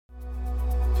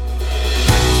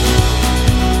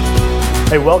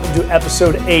Hey, welcome to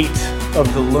episode 8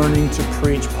 of the Learning to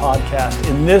Preach podcast.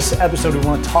 In this episode, we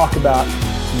want to talk about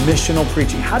missional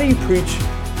preaching. How do you preach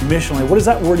missionally? What does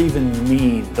that word even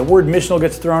mean? The word missional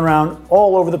gets thrown around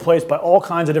all over the place by all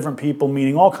kinds of different people,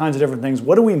 meaning all kinds of different things.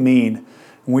 What do we mean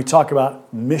when we talk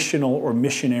about missional or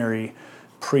missionary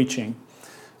preaching?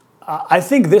 I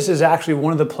think this is actually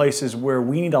one of the places where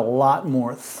we need a lot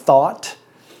more thought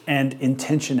and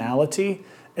intentionality,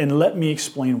 and let me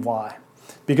explain why.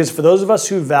 Because for those of us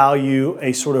who value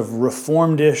a sort of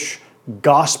reformed-ish,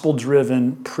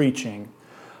 gospel-driven preaching,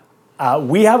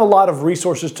 we have a lot of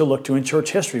resources to look to in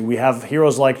church history. We have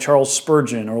heroes like Charles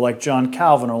Spurgeon or like John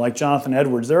Calvin or like Jonathan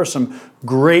Edwards. There are some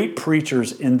great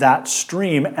preachers in that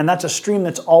stream, and that's a stream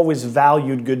that's always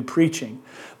valued good preaching.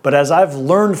 But as I've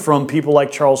learned from people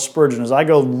like Charles Spurgeon, as I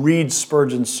go read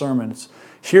Spurgeon's sermons,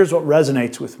 here's what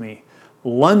resonates with me.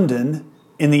 London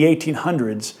in the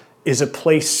 1800s is a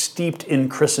place steeped in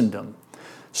Christendom.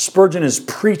 Spurgeon is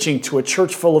preaching to a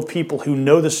church full of people who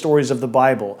know the stories of the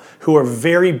Bible, who are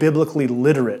very biblically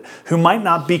literate, who might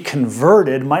not be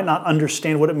converted, might not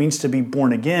understand what it means to be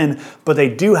born again, but they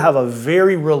do have a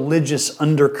very religious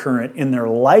undercurrent in their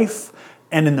life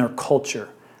and in their culture.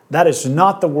 That is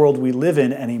not the world we live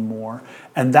in anymore,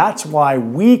 and that's why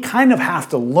we kind of have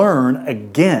to learn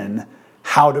again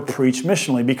how to preach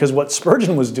missionally, because what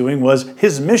Spurgeon was doing was,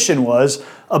 his mission was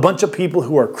a bunch of people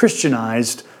who are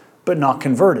Christianized but not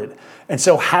converted. And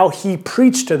so how he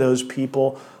preached to those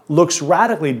people looks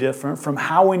radically different from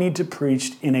how we need to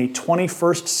preach in a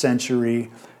 21st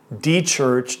century,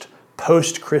 de-churched,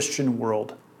 post-Christian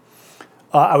world.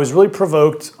 I was really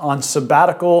provoked on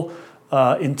sabbatical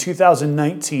in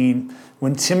 2019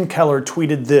 when Tim Keller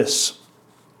tweeted this: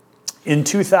 "In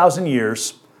 2,000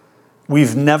 years,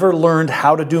 we've never learned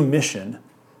how to do mission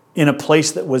in a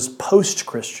place that was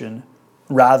post-Christian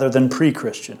rather than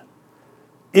pre-Christian.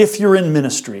 If you're in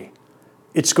ministry,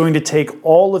 it's going to take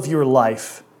all of your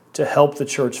life to help the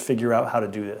church figure out how to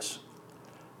do this."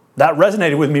 That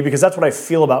resonated with me because that's what I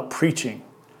feel about preaching.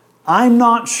 I'm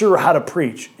not sure how to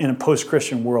preach in a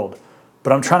post-Christian world,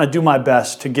 but I'm trying to do my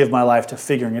best to give my life to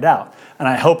figuring it out. And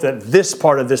I hope that this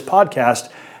part of this podcast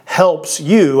helps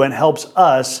you and helps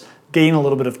us gain a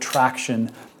little bit of traction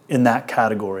in that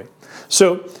category.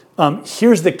 So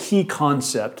here's the key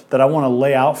concept that I want to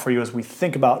lay out for you as we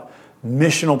think about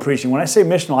missional preaching. When I say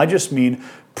missional, I just mean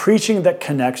preaching that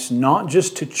connects not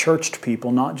just to churched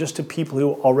people, not just to people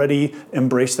who already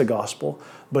embrace the gospel,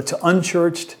 but to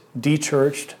unchurched,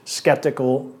 de-churched,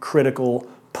 skeptical, critical,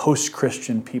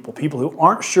 post-Christian people. People who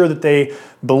aren't sure that they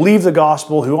believe the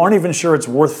gospel, who aren't even sure it's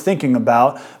worth thinking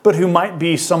about, but who might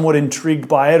be somewhat intrigued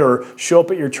by it or show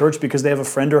up at your church because they have a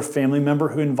friend or a family member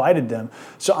who invited them.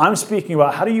 So I'm speaking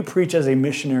about how do you preach as a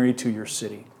missionary to your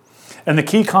city? And the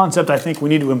key concept I think we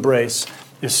need to embrace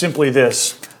is simply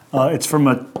this. It's from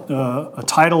a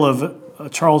title of a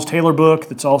Charles Taylor book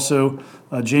that's also,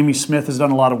 Jamie Smith has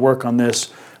done a lot of work on this.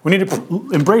 We need to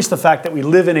embrace the fact that we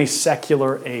live in a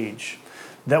secular age.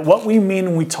 That what we mean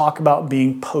when we talk about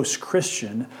being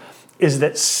post-Christian is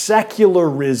that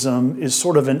secularism is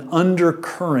sort of an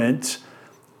undercurrent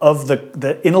of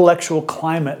the intellectual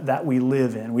climate that we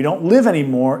live in. We don't live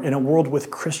anymore in a world with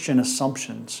Christian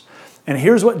assumptions. And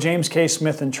here's what James K.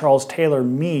 Smith and Charles Taylor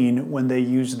mean when they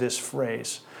use this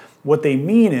phrase. What they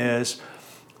mean is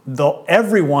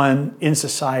everyone in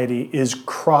society is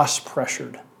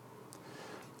cross-pressured.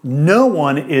 No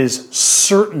one is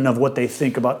certain of what they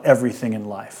think about everything in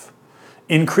life.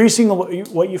 Increasingly,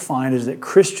 what you find is that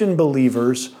Christian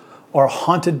believers are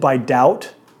haunted by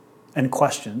doubt and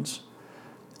questions,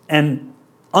 and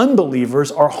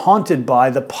unbelievers are haunted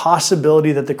by the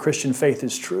possibility that the Christian faith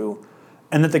is true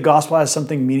and that the gospel has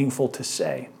something meaningful to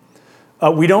say.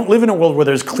 We don't live in a world where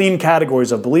there's clean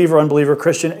categories of believer, unbeliever,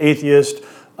 Christian, atheist,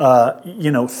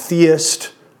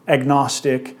 theist,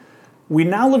 agnostic. We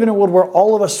now live in a world where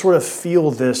all of us sort of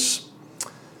feel this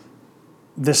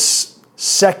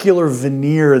secular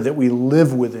veneer that we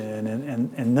live within,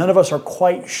 and none of us are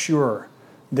quite sure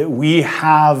that we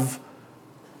have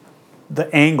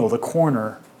the angle, the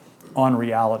corner on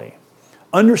reality.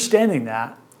 Understanding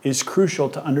that is crucial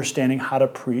to understanding how to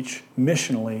preach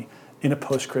missionally in a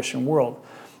post-Christian world.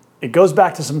 It goes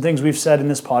back to some things we've said in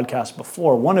this podcast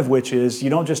before, one of which is you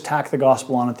don't just tack the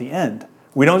gospel on at the end.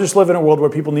 We don't just live in a world where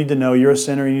people need to know you're a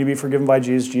sinner, you need to be forgiven by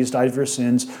Jesus, Jesus died for your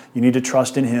sins, you need to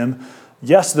trust in him.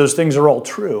 Yes, those things are all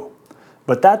true,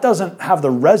 but that doesn't have the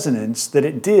resonance that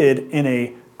it did in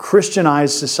a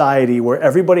Christianized society where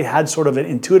everybody had sort of an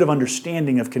intuitive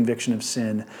understanding of conviction of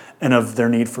sin and of their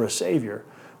need for a Savior.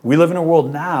 We live in a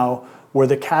world now where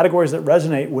the categories that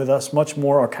resonate with us much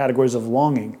more are categories of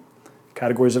longing,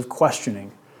 categories of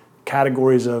questioning,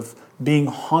 categories of being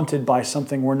haunted by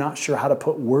something we're not sure how to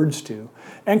put words to,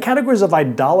 and categories of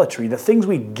idolatry, the things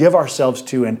we give ourselves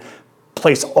to and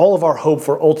place all of our hope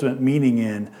for ultimate meaning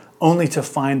in, only to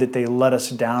find that they let us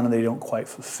down and they don't quite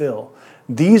fulfill.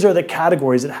 These are the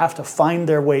categories that have to find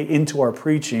their way into our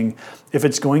preaching if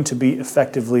it's going to be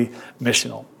effectively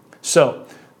missional. So,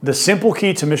 the simple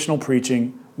key to missional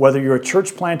preaching, whether you're a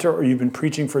church planter or you've been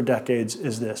preaching for decades,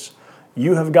 is this.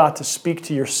 You have got to speak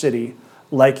to your city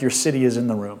like your city is in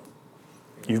the room.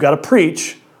 You've got to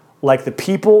preach like the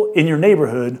people in your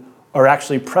neighborhood are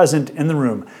actually present in the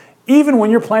room. Even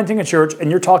when you're planting a church and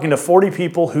you're talking to 40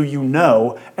 people who you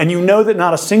know, and you know that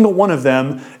not a single one of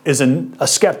them is a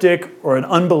skeptic or an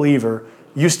unbeliever,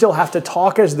 you still have to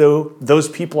talk as though those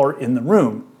people are in the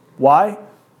room. Why?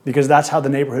 Because that's how the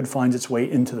neighborhood finds its way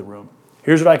into the room.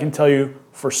 Here's what I can tell you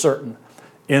for certain.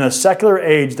 In a secular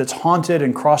age that's haunted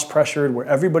and cross-pressured, where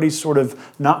everybody's sort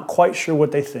of not quite sure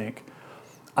what they think,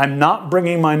 I'm not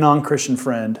bringing my non-Christian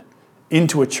friend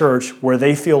into a church where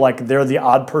they feel like they're the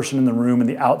odd person in the room and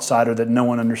the outsider that no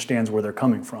one understands where they're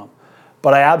coming from.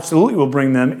 But I absolutely will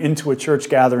bring them into a church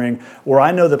gathering where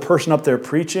I know the person up there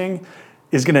preaching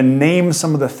is going to name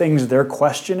some of the things they're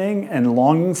questioning and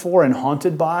longing for and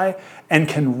haunted by, and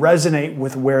can resonate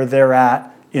with where they're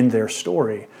at in their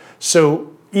story.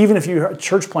 So even if you're a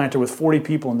church planter with 40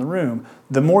 people in the room,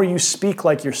 the more you speak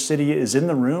like your city is in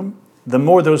the room, the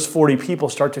more those 40 people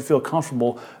start to feel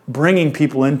comfortable bringing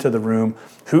people into the room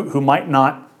who might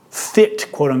not fit,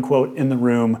 quote unquote, in the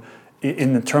room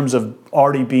in the terms of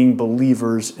already being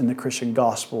believers in the Christian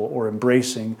gospel or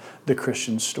embracing the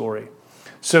Christian story.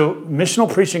 So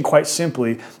missional preaching, quite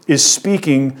simply, is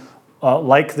speaking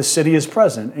like the city is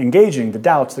present, engaging the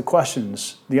doubts, the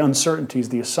questions, the uncertainties,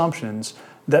 the assumptions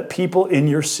that people in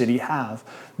your city have.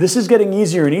 This is getting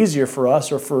easier and easier for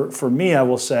us, or for me, I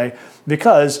will say,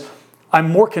 because I'm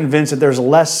more convinced that there's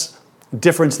less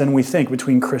difference than we think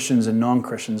between Christians and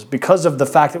non-Christians. Because of the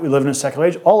fact that we live in a secular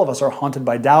age, all of us are haunted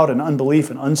by doubt and unbelief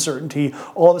and uncertainty.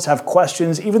 All of us have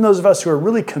questions. Even those of us who are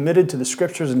really committed to the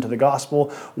scriptures and to the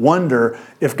gospel wonder,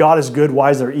 if God is good, why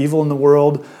is there evil in the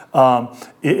world?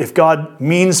 If God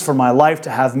means for my life to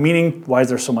have meaning, why is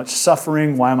there so much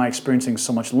suffering? Why am I experiencing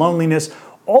so much loneliness?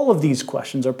 All of these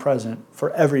questions are present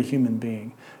for every human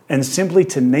being. And simply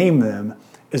to name them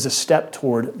is a step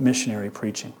toward missionary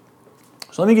preaching.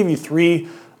 So let me give you three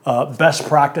best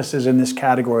practices in this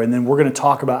category, and then we're going to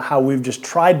talk about how we've just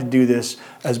tried to do this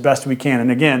as best we can. And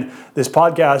again, this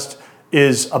podcast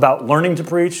is about learning to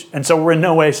preach, and so we're in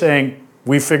no way saying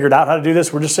we've figured out how to do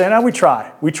this. We're just saying, we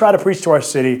try. We try to preach to our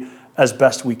city as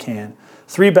best we can.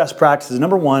 Three best practices.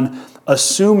 Number one,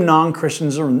 assume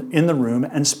non-Christians are in the room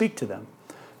and speak to them.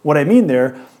 What I mean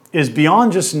there is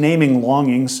beyond just naming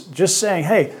longings, just saying,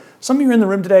 hey, some of you are in the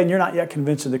room today and you're not yet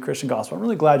convinced of the Christian gospel. I'm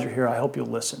really glad you're here. I hope you'll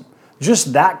listen.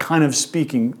 Just that kind of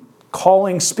speaking,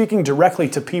 speaking directly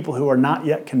to people who are not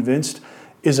yet convinced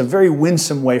is a very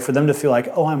winsome way for them to feel like,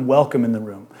 oh, I'm welcome in the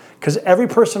room. Because every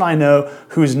person I know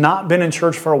who's not been in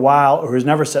church for a while or who's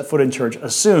never set foot in church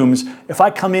assumes if I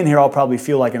come in here, I'll probably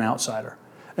feel like an outsider.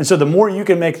 And so the more you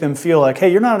can make them feel like,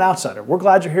 hey, you're not an outsider. We're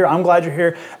glad you're here. I'm glad you're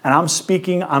here. And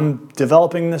I'm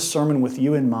developing this sermon with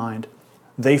you in mind.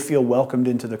 They feel welcomed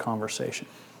into the conversation.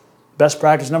 Best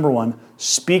practice number one,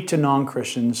 speak to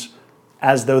non-Christians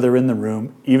as though they're in the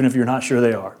room, even if you're not sure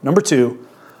they are. Number two,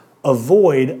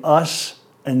 avoid us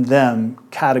and them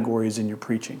categories in your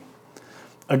preaching.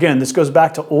 Again, this goes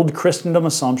back to old Christendom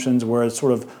assumptions where it's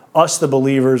sort of us the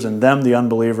believers and them the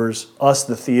unbelievers, us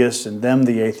the theists and them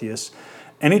the atheists.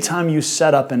 Anytime you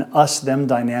set up an us-them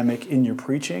dynamic in your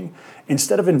preaching,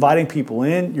 instead of inviting people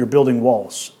in, you're building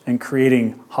walls and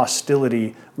creating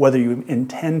hostility, whether you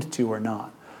intend to or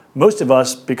not. Most of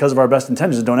us, because of our best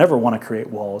intentions, don't ever want to create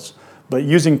walls, but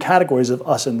using categories of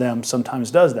us and them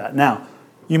sometimes does that. Now,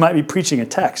 you might be preaching a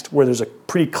text where there's a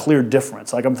pretty clear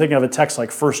difference. Like I'm thinking of a text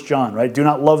like 1 John, right? Do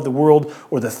not love the world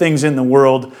or the things in the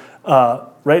world,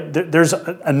 right? There's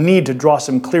a need to draw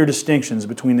some clear distinctions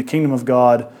between the kingdom of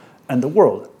God and the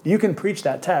world. You can preach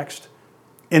that text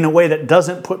in a way that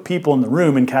doesn't put people in the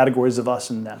room in categories of us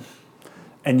and them.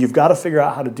 And you've got to figure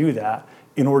out how to do that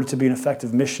in order to be an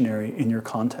effective missionary in your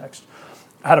context.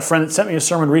 I had a friend that sent me a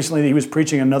sermon recently that he was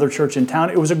preaching at another church in town.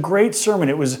 It was a great sermon.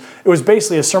 It was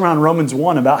basically a sermon on Romans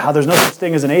 1 about how there's no such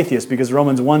thing as an atheist because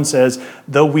Romans 1 says,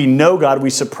 though we know God,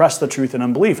 we suppress the truth in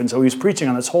unbelief. And so he was preaching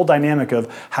on this whole dynamic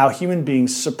of how human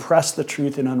beings suppress the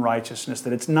truth in unrighteousness,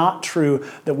 that it's not true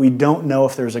that we don't know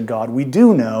if there's a God. We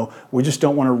do know, we just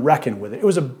don't want to reckon with it. It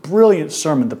was a brilliant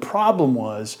sermon. The problem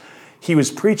was he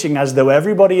was preaching as though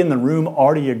everybody in the room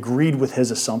already agreed with his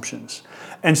assumptions.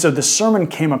 And so the sermon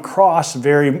came across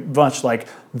very much like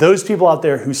those people out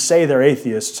there who say they're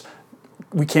atheists,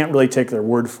 we can't really take their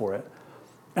word for it.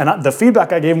 And the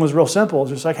feedback I gave them was real simple.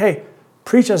 It's just like, hey,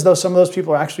 preach as though some of those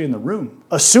people are actually in the room.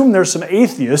 Assume there's some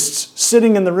atheists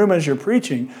sitting in the room as you're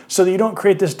preaching so that you don't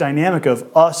create this dynamic of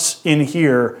us in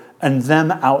here and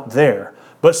them out there.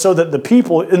 But so that the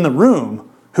people in the room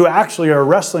who actually are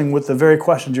wrestling with the very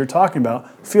questions you're talking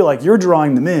about feel like you're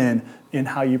drawing them in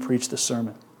how you preach the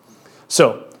sermon.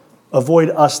 So avoid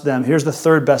us, them. Here's the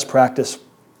third best practice.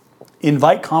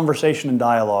 Invite conversation and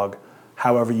dialogue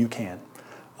however you can.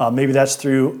 Maybe that's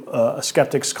through a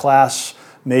skeptics class.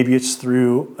 Maybe it's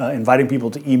through inviting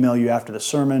people to email you after the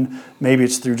sermon. Maybe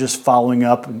it's through just following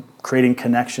up and creating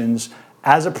connections.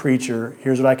 As a preacher,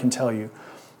 here's what I can tell you.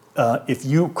 If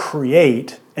you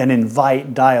create and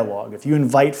invite dialogue, if you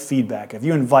invite feedback, if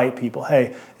you invite people,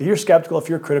 hey, if you're skeptical, if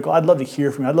you're critical, I'd love to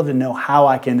hear from you. I'd love to know how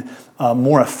I can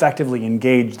more effectively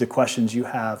engage the questions you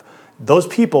have. Those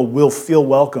people will feel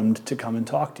welcomed to come and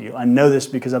talk to you. I know this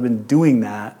because I've been doing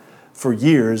that for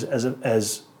years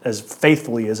as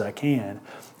faithfully as I can.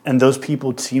 And those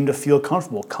people seem to feel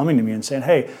comfortable coming to me and saying,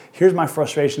 hey, here's my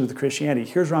frustration with Christianity.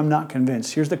 Here's where I'm not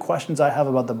convinced. Here's the questions I have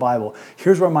about the Bible.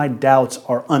 Here's where my doubts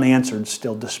are unanswered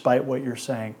still, despite what you're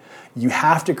saying. You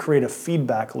have to create a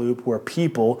feedback loop where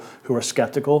people who are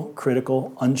skeptical,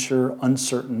 critical, unsure,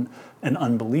 uncertain, and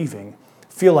unbelieving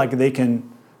feel like they can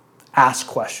ask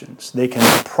questions. They can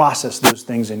process those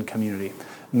things in community.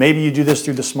 Maybe you do this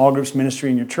through the small groups ministry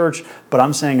in your church, but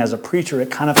I'm saying as a preacher, it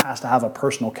kind of has to have a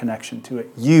personal connection to it.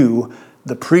 You,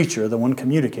 the preacher, the one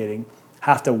communicating,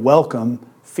 have to welcome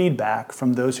feedback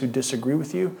from those who disagree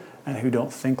with you and who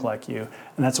don't think like you.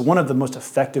 And that's one of the most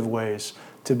effective ways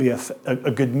to be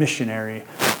a good missionary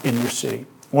in your city.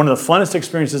 One of the funnest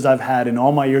experiences I've had in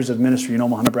all my years of ministry in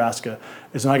Omaha, Nebraska,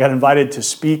 is when I got invited to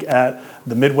speak at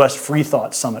the Midwest Free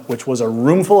Thought Summit, which was a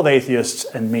room full of atheists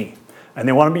and me. And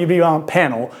they wanted me to be on a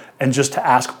panel and just to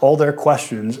ask all their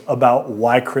questions about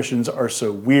why Christians are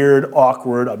so weird,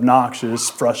 awkward, obnoxious,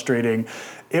 frustrating.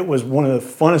 It was one of the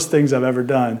funnest things I've ever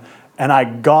done. And I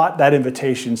got that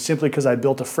invitation simply because I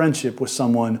built a friendship with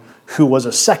someone who was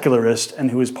a secularist and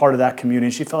who was part of that community.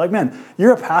 And she felt like, man,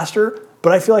 you're a pastor,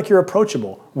 but I feel like you're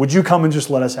approachable. Would you come and just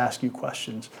let us ask you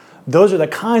questions? Those are the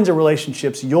kinds of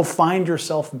relationships you'll find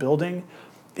yourself building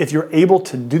if you're able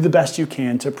to do the best you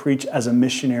can to preach as a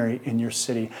missionary in your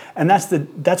city. And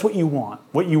that's what you want.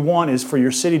 What you want is for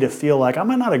your city to feel like, I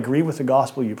might not agree with the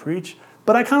gospel you preach,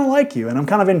 but I kind of like you, and I'm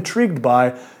kind of intrigued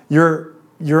by your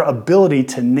ability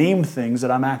to name things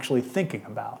that I'm actually thinking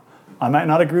about. I might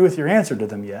not agree with your answer to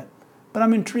them yet, but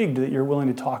I'm intrigued that you're willing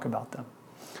to talk about them.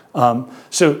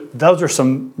 So those are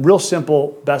some real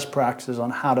simple best practices on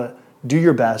how to do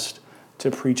your best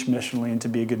to preach missionally and to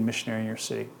be a good missionary in your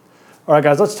city. All right,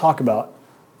 guys, let's talk about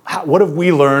what have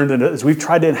we learned, and as we've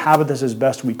tried to inhabit this as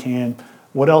best we can,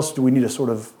 what else do we need to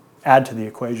sort of add to the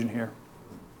equation here?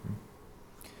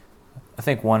 I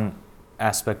think one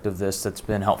aspect of this that's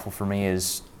been helpful for me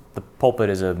is the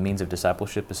pulpit as a means of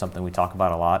discipleship is something we talk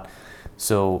about a lot.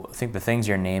 So I think the things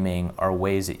you're naming are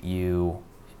ways that you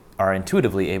are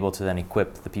intuitively able to then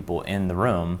equip the people in the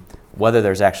room, whether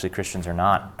there's actually Christians or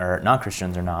not, or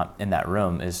non-Christians or not in that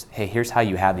room, is, hey, here's how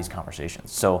you have these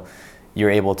conversations. So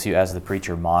you're able to, as the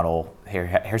preacher, model,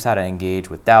 here's how to engage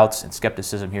with doubts and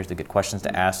skepticism, here's the good questions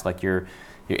to ask. Like you're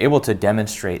able to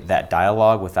demonstrate that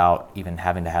dialogue without even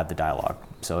having to have the dialogue.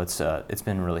 So it's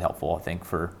been really helpful, I think,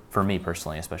 for me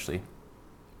personally, especially.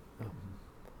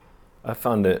 I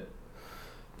found it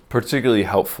particularly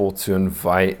helpful to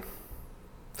invite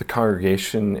the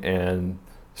congregation and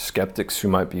skeptics who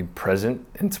might be present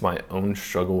into my own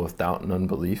struggle with doubt and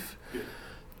unbelief,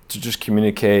 to just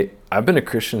communicate, I've been a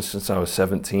Christian since I was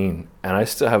 17, and I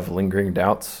still have lingering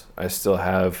doubts. I still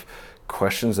have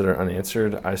questions that are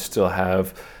unanswered. I still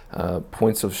have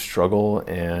points of struggle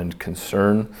and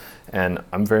concern, and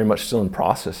I'm very much still in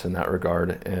process in that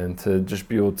regard. And to just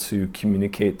be able to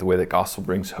communicate the way that gospel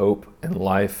brings hope and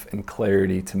life and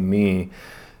clarity to me,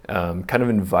 kind of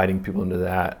inviting people into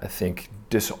that, I think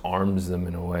disarms them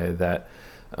in a way that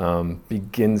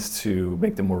begins to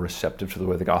make them more receptive to the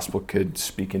way the gospel could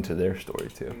speak into their story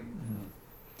too.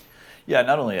 Yeah,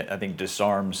 not only I think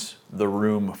disarms the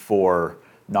room for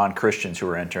non-Christians who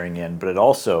are entering in, but it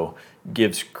also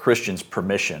gives Christians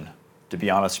permission to be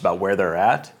honest about where they're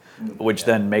at, which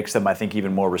then makes them, I think,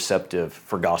 even more receptive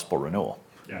for gospel renewal.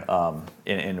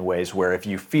 In ways where if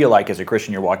you feel like as a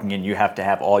Christian you're walking in, you have to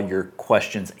have all your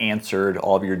questions answered,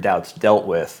 all of your doubts dealt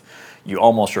with, you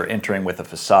almost are entering with a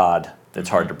facade that's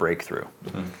hard to break through.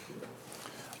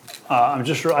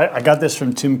 I got this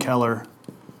from Tim Keller.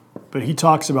 but he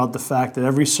talks about the fact that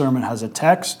every sermon has a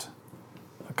text,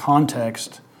 a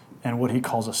context, and what he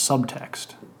calls a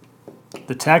subtext.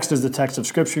 The text is the text of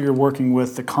Scripture you're working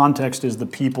with. The context is the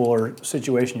people or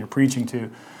situation you're preaching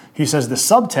to. He says the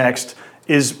subtext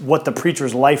is what the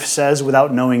preacher's life says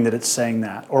without knowing that it's saying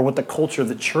that, or what the culture of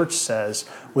the church says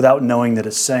without knowing that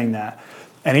it's saying that.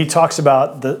 And he talks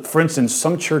about, for instance,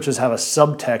 some churches have a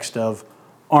subtext of,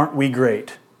 aren't we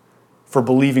great for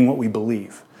believing what we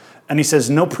believe? And he says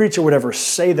no preacher would ever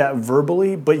say that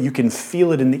verbally, but you can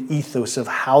feel it in the ethos of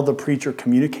how the preacher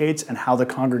communicates and how the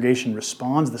congregation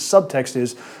responds. The subtext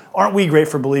is, aren't we great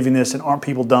for believing this, and aren't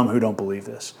people dumb who don't believe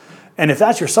this? And if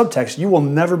that's your subtext, you will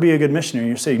never be a good missionary.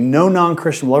 You're saying no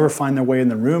non-Christian will ever find their way in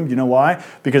the room. You know why?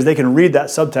 Because they can read that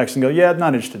subtext and go, yeah, I'm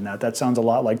not interested in that. That sounds a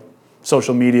lot like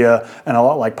social media and a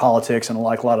lot like politics and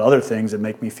like a lot of other things that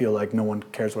make me feel like no one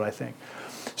cares what I think.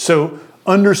 So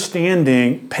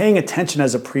understanding, paying attention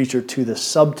as a preacher to the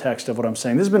subtext of what I'm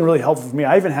saying. This has been really helpful for me.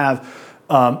 I even have,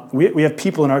 we have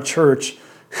people in our church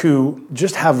who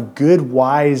just have good,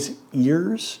 wise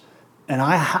ears, and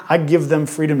I give them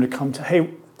freedom to come to, hey,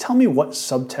 tell me what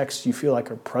subtexts you feel like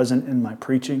are present in my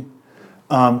preaching.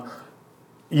 As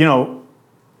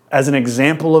an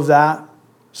example of that,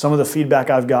 some of the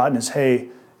feedback I've gotten is, hey,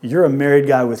 you're a married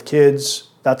guy with kids.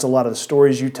 That's a lot of the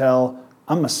stories you tell.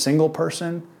 I'm a single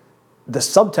person. The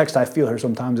subtext I feel here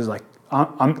sometimes is like,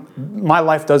 my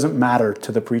life doesn't matter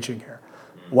to the preaching here.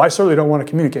 Well, I certainly don't want to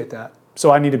communicate that,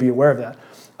 so I need to be aware of that.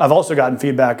 I've also gotten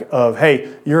feedback of,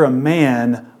 hey, you're a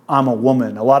man, I'm a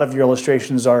woman. A lot of your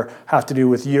illustrations have to do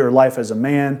with your life as a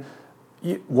man.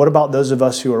 What about those of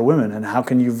us who are women, and how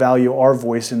can you value our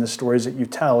voice in the stories that you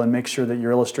tell and make sure that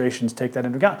your illustrations take that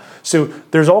into account? So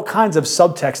there's all kinds of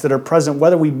subtexts that are present,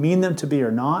 whether we mean them to be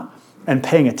or not. And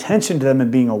paying attention to them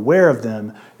and being aware of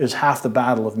them is half the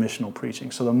battle of missional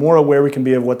preaching. So the more aware we can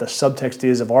be of what the subtext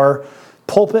is of our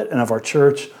pulpit and of our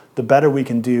church, the better we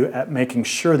can do at making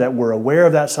sure that we're aware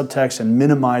of that subtext and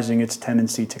minimizing its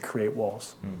tendency to create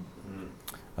walls.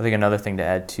 Mm-hmm. I think another thing to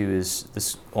add too is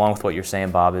this, along with what you're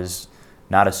saying, Bob, is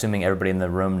not assuming everybody in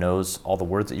the room knows all the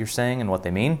words that you're saying and what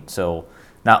they mean. So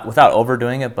not without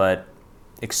overdoing it, but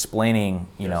explaining,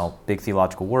 big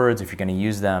theological words, if you're going to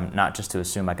use them, not just to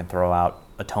assume I can throw out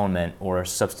atonement or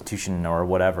substitution or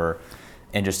whatever,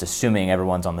 and just assuming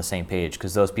everyone's on the same page,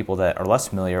 because those people that are less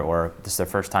familiar or this is their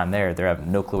first time there, they have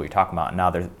no clue what you're talking about. And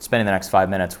now they're spending the next 5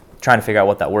 minutes trying to figure out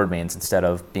what that word means instead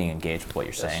of being engaged with what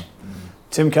you're saying.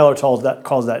 Tim Keller calls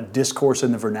that discourse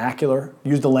in the vernacular.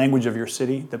 Use the language of your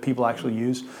city that people actually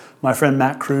use. My friend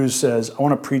Matt Cruz says, I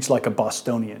want to preach like a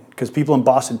Bostonian, because people in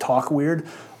Boston talk weird.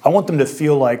 I want them to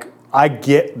feel like I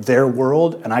get their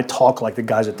world and I talk like the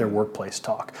guys at their workplace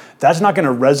talk. That's not going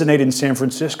to resonate in San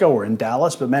Francisco or in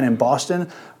Dallas, but man, in Boston,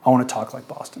 I want to talk like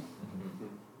Boston.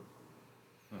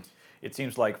 It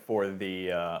seems like for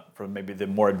maybe the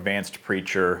more advanced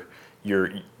preacher,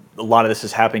 a lot of this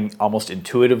is happening almost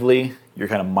intuitively. You're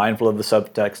kind of mindful of the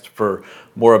subtext. For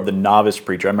more of the novice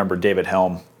preacher, I remember David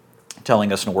Helm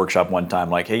telling us in a workshop one time,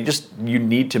 like, hey, you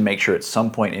need to make sure at some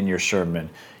point in your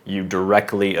sermon you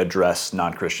directly address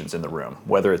non-Christians in the room,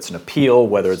 whether it's an appeal,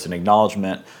 whether it's an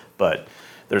acknowledgement, but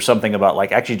there's something about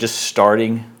like actually just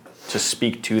starting to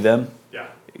speak to them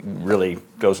really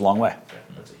goes a long way. Yeah,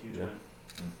 that's a huge one.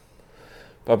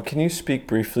 Bob, can you speak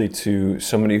briefly to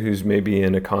somebody who's maybe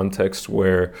in a context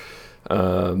where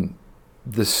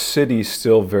the city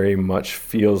still very much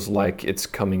feels like it's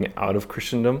coming out of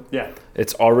Christendom? Yeah.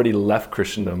 It's already left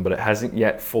Christendom, but it hasn't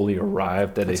yet fully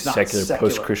arrived at a secular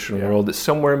post-Christian world. It's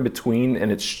somewhere in between,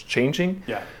 and it's changing.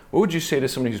 Yeah. What would you say to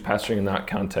somebody who's pastoring in that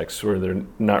context where they're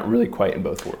not really quite in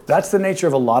both worlds? That's the nature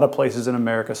of a lot of places in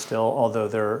America still, although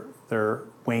they're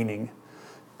waning.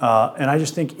 And I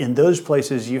just think in those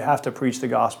places you have to preach the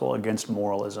gospel against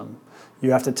moralism.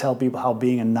 You have to tell people how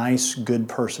being a nice, good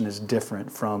person is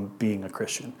different from being a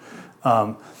Christian.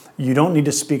 You don't need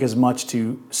to speak as much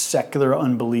to secular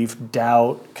unbelief,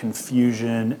 doubt,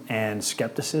 confusion, and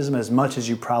skepticism as much as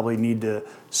you probably need to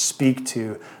speak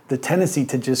to the tendency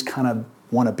to just kind of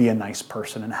want to be a nice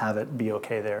person and have it be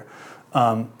okay there.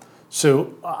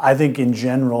 So I think in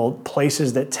general,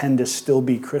 places that tend to still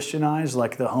be Christianized,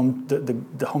 like the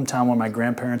hometown where my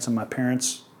grandparents and my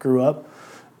parents grew up,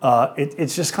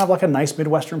 it's just kind of like a nice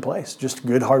Midwestern place. Just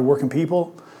good, hardworking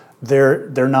people. They're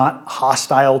not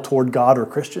hostile toward God or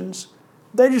Christians.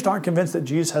 They just aren't convinced that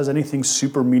Jesus has anything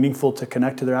super meaningful to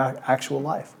connect to their actual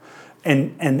life.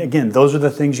 And again, those are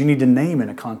the things you need to name in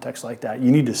a context like that.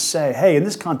 You need to say, hey, in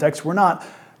this context, we're not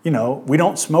we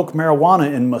don't smoke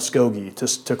marijuana in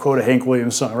Muskogee, to quote a Hank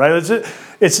Williams song, right?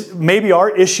 It's maybe our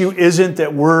issue isn't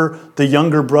that we're the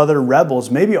younger brother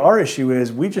rebels. Maybe our issue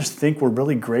is we just think we're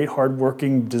really great,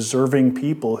 hardworking, deserving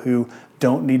people who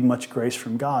don't need much grace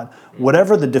from God.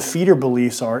 Whatever the defeater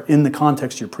beliefs are in the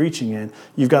context you're preaching in,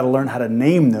 you've got to learn how to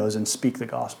name those and speak the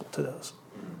gospel to those.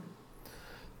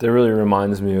 That really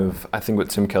reminds me of, I think,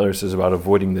 what Tim Keller says about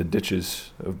avoiding the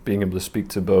ditches, of being able to speak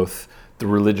to both the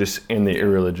religious and the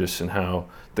irreligious, and how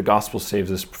the gospel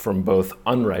saves us from both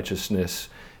unrighteousness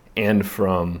and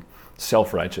from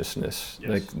self-righteousness. Yes.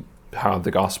 Like how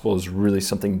the gospel is really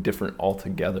something different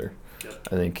altogether. Yep.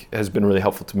 I think has been really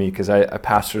helpful to me, because I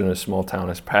pastored in a small town.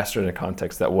 I pastored in a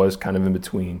context that was kind of in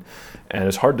between, and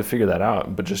it's hard to figure that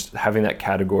out. But just having that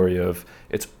category of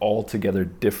it's altogether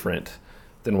different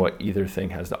than what either thing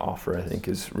has to offer, I think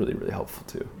is really, really helpful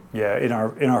too. Yeah, in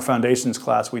our foundations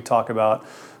class, we talk about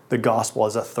the gospel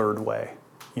as a third way.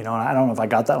 And I don't know if I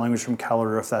got that language from Keller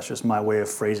or if that's just my way of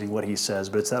phrasing what he says,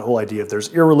 but it's that whole idea of there's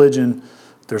irreligion,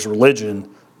 there's religion.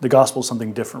 The gospel is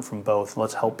something different from both.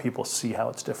 Let's help people see how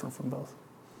it's different from both.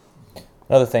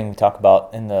 Another thing we talk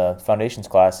about in the foundations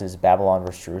class is Babylon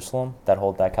versus Jerusalem, that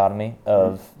whole dichotomy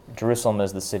of Jerusalem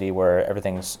as the city where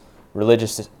everything's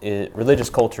religious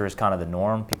culture is kind of the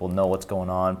norm. People know what's going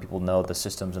on. People know the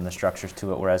systems and the structures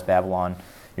to it, whereas Babylon,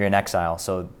 you're in exile.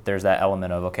 So there's that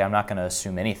element of, okay, I'm not going to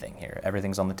assume anything here.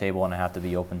 Everything's on the table, and I have to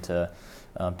be open to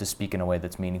speak in a way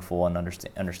that's meaningful and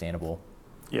understandable.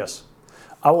 Yes.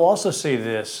 I will also say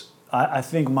this. I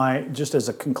think just as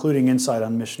a concluding insight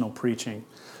on missional preaching,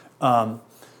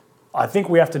 I think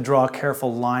we have to draw a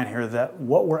careful line here that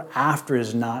what we're after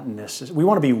is not necessary. We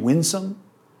want to be winsome,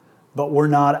 but we're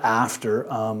not after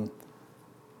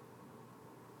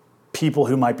people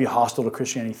who might be hostile to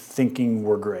Christianity thinking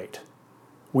we're great.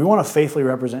 We want to faithfully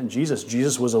represent Jesus.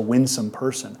 Jesus was a winsome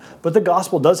person. But the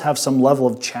gospel does have some level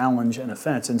of challenge and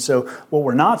offense. And so what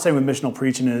we're not saying with missional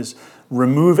preaching is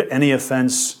remove any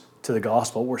offense to the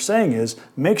gospel. What we're saying is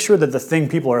make sure that the thing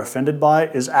people are offended by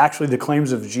is actually the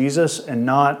claims of Jesus and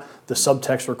not the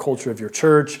subtext or culture of your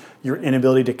church, your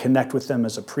inability to connect with them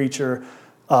as a preacher.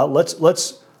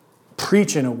 Let's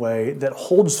preach in a way that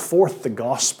holds forth the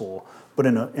gospel, but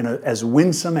in a as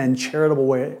winsome and charitable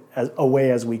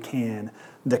way as we can,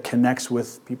 that connects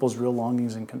with people's real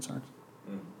longings and concerns.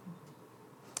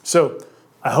 So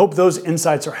I hope those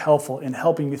insights are helpful in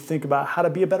helping you think about how to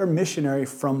be a better missionary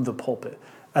from the pulpit.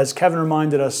 As Kevin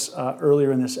reminded us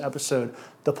earlier in this episode,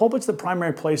 the pulpit's the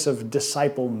primary place of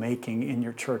disciple making in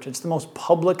your church. It's the most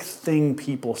public thing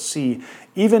people see.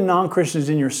 Even non-Christians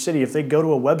in your city, if they go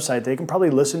to a website, they can probably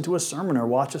listen to a sermon or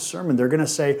watch a sermon. They're going to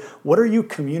say, what are you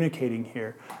communicating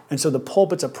here? And so the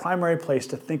pulpit's a primary place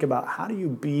to think about how do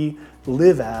you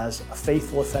live as a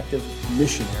faithful, effective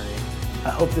missionary. I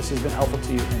hope this has been helpful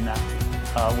to you in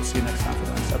that. We'll see you next time for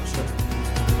the next episode.